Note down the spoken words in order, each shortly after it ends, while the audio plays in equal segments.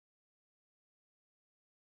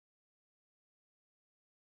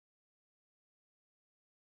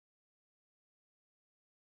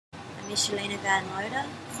Michelina Van Loader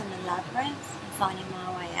from the Labyrinth and Finding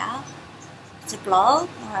My Way Out. It's a blog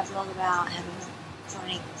where I blog about having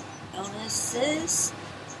chronic illnesses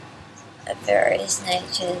of various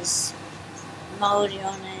natures, mould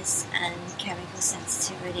illness and chemical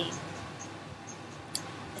sensitivity.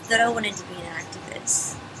 I thought I wanted to be an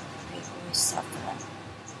activist for people who suffer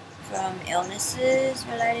from illnesses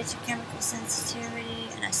related to chemical sensitivity,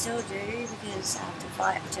 and I still do because I have to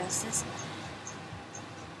fight for justice.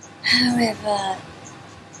 However,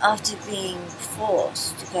 after being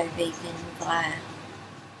forced to go vegan via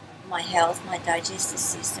my health, my digestive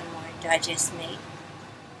system won't digest meat,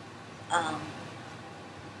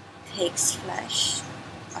 pig's flesh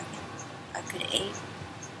I could eat.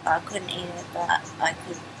 I couldn't eat it, but I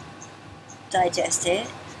could digest it.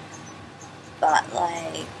 But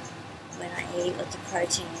like when I eat lots of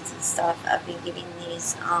proteins and stuff, I've been giving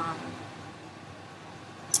these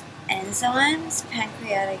enzymes,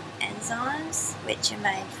 pancreatic enzymes, which are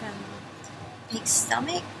made from pig's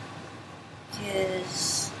stomach,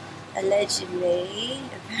 because allegedly,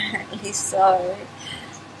 apparently so,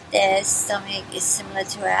 their stomach is similar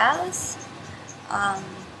to ours.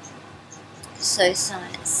 So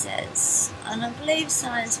science says, and I believe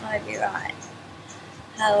science might be right.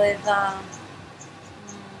 However,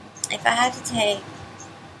 if I had to take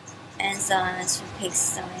enzymes from pig's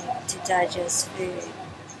stomach to digest food,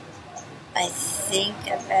 I think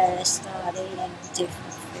I better start eating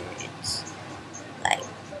different foods, like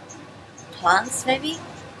plants maybe.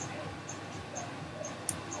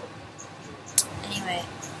 Anyway,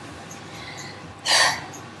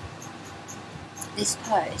 this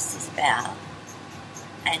post is about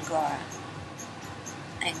Angora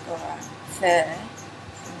fur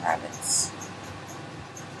from rabbits.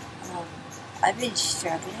 I've been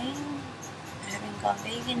struggling. I haven't gone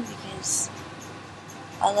vegan because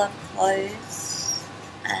I love clothes,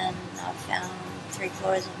 and I found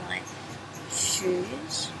 3/4 of my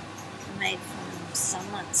shoes are made from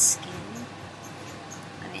someone's skin.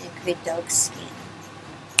 I mean, it could be dog skin.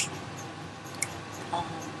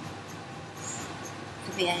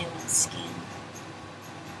 Could be anyone's skin.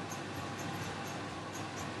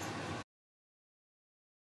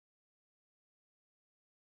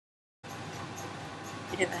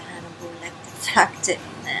 Bit of a Hannibal Lecter factor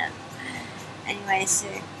in there. Anyway, so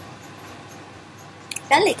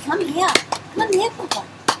Belly, come here, Papa.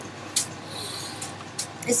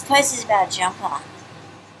 This post is about Jumper.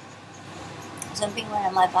 Dumping one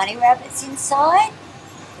of my bunny rabbits inside.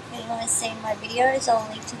 If anyone has seen my videos, I'll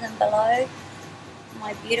link to them below.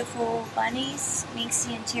 My beautiful bunnies,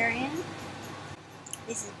 Minxie and Tyrion.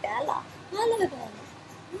 This is Bella. Hello, Bella.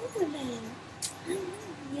 Hello, Bella. Hello,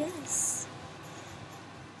 yes.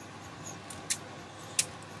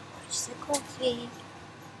 Watch the coffee.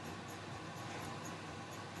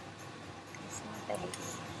 It's my baby.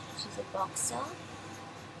 She's a boxer.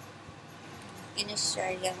 In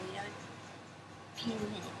Australia, we don't pin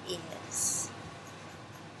their ears.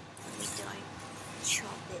 We don't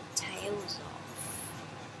chop their tails off.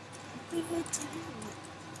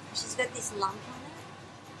 She's got this lump on it,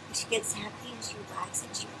 and she gets happy and she wags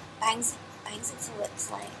it, she bangs it so it's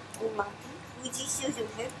like all lumpy.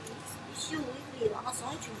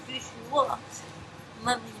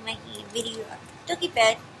 Mummy's making a video. Doggy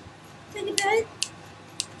bed. Come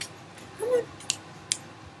on.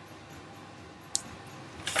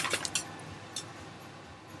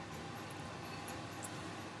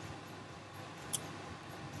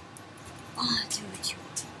 Oh, do what you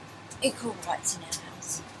want. Equal rights in our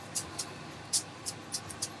house.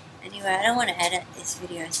 Anyway, I don't want to edit this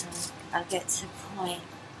video, so I'll get to the point.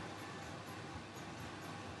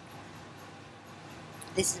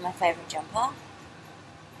 This is my favourite jumper.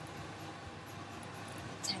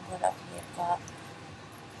 Tangled up here, but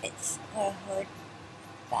it's got a hood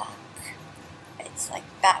back. It's like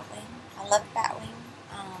Batwing. I love Batwing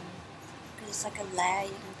because it's like a layer. You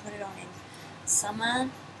can put it on in summer.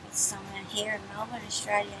 It's summer here in Melbourne,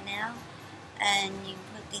 Australia now, and you can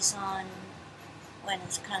put this on when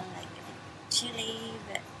it's kind of like a bit chilly,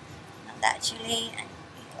 but not that chilly, and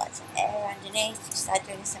you get lots of air underneath. You start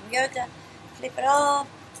doing some yoga, flip it off.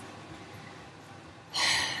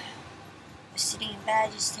 We're sitting in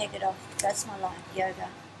bed, just take it off. That's my life, yoga.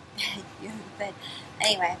 Yoga bed.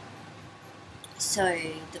 Anyway, so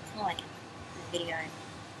the point of the video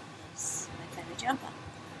is my favourite jumper.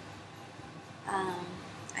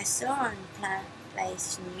 I saw on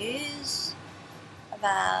plant-based news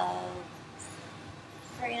about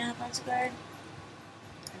 3.5 months ago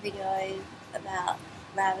a video about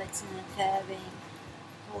rabbits and the fur being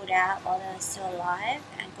pulled out while they're still alive,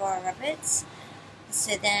 Angora rabbits.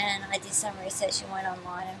 So then I did some research and went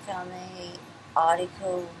online and found the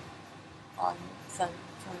article on from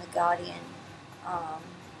the Guardian.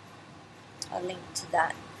 I'll link to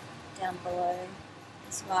that down below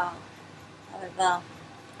as well. However,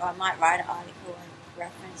 or I might write an article and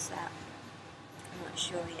reference that. I'm not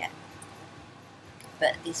sure yet.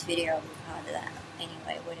 But this video will be part of that.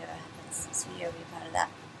 Anyway, whatever happens, this video will be part of that.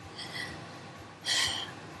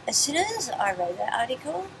 As soon as I read that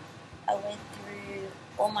article, I went through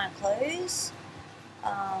all my clothes,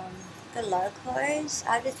 got a lot of clothes.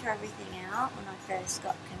 I had to throw everything out when I first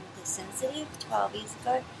got chemically sensitive 12 years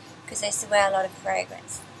ago because I used to wear a lot of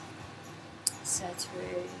fragrance. So I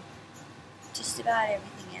threw just about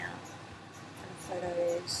everything out.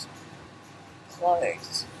 Photos,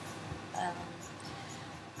 clothes.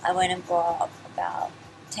 I went and bought about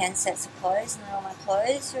 10 sets of clothes and all my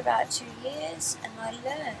clothes for about 2 years, and I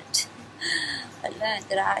learned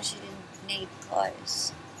that I actually didn't need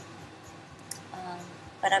clothes.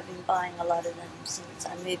 But I've been buying a lot of them since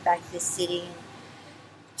I moved back to the city in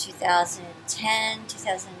 2010,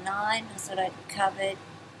 2009. I thought I'd covered.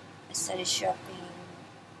 I started shopping,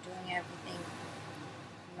 doing everything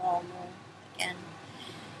normal again.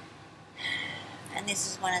 And this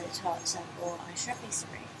is one of the tops I bought on a shopping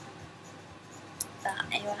spree. But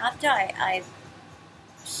anyway, after I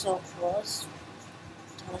saw Claus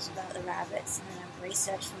tell us about the rabbits, and then I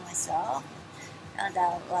researched for myself, found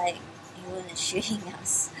out like he wasn't shooting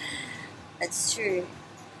us. That's true.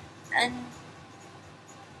 And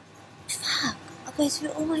fuck, I go through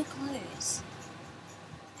all my clothes.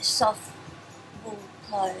 Soft wool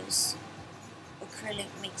clothes, acrylic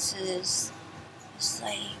mixes. It's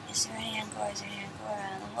like, is there any Angora? Is there any Angora?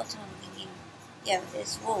 And the whole time I'm thinking, yeah, but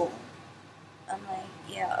there's wool. I'm like,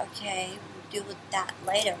 yeah, okay, we'll deal with that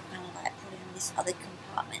later. Kind of like put it in this other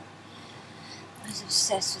compartment. I was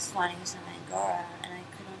obsessed with finding some Angora, and I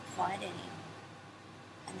couldn't find any.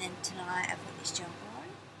 And then tonight I put this jumper on,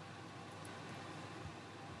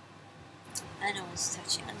 and I was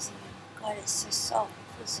touching it. I was thinking, God, it's so soft.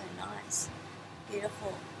 It feels so nice,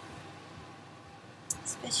 beautiful.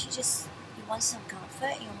 Especially just, you want some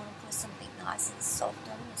comfort, you want to put something nice and soft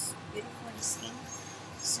on, it's beautiful on your skin.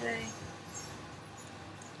 So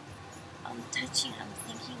I'm touching, I'm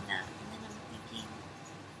thinking that, and then I'm thinking,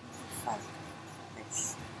 what the fuck,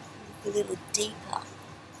 let's look a little deeper.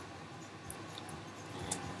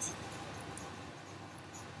 And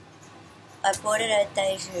I bought it at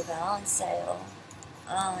Deja Vu on sale.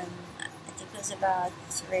 I think it was about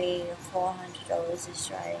 $300 or $400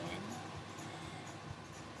 Australian.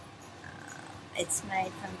 It's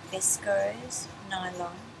made from viscose,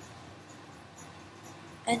 nylon,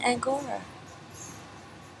 and Angora.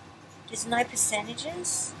 There's no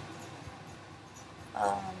percentages.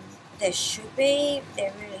 There should be.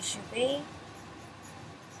 There really should be.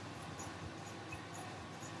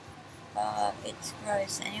 It's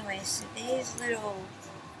gross anyway. So these little,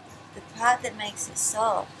 the part that makes it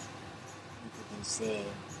soft, if you can see.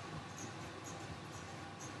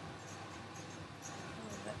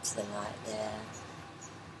 To the light there.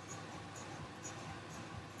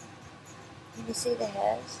 Can you see the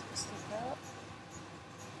hairs that stick out?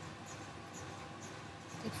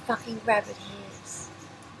 They're fucking rabbit hairs.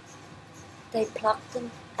 They plucked them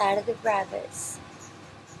out of the rabbits.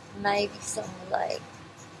 Maybe some were like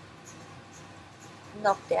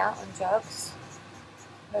knocked out on drugs,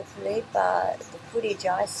 hopefully, but the footage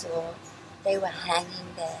I saw, they were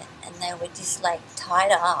hanging there and they were just like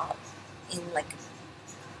tied up in like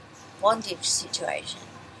bondage situation,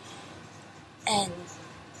 and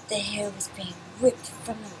the hair was being ripped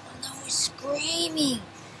from them, and I was screaming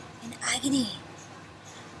in agony.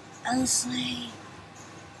 I was like,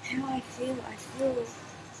 how do I feel? I feel,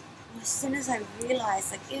 as soon as I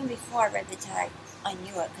realized, like even before I read the tag, I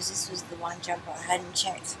knew it because this was the one jumper I hadn't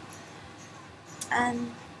checked,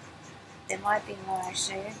 and there might be more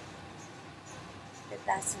actually, but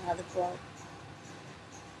that's another blog.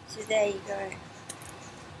 So there you go.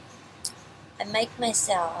 I make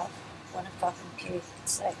myself want to fucking puke.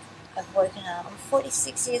 It's like I've woken up. I'm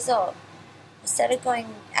 46 years old. I started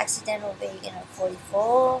going accidental vegan at 44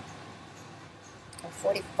 or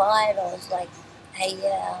 45. I was like, hey,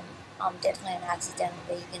 yeah, I'm definitely an accidental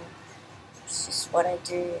vegan. It's just what I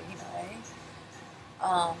do, you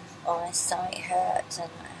know. My stomach hurts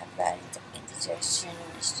and I have bad indigestion,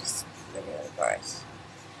 and it's just really, really gross.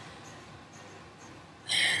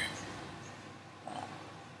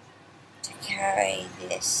 Carry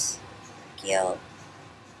this guilt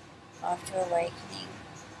after awakening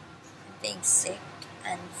and being sick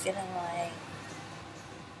and feeling like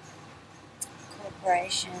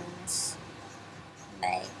corporations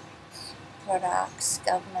make products.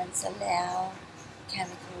 Governments allow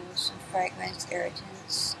chemicals and fragrance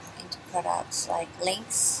irritants into products like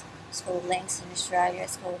Lynx. It's called Lynx in Australia.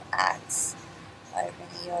 It's called Axe over in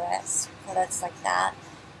the US. Products like that.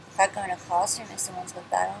 If I go in a classroom and someone's got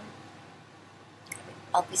that on,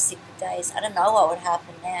 I'll be sick for days. I don't know what would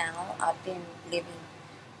happen now. I've been living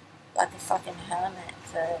like a fucking hermit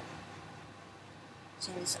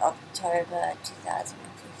since October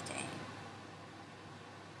 2015.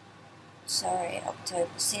 Sorry,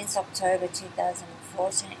 since October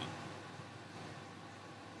 2014.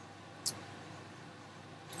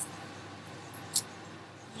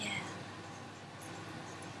 Yeah.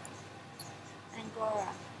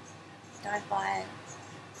 Angora. Don't buy it.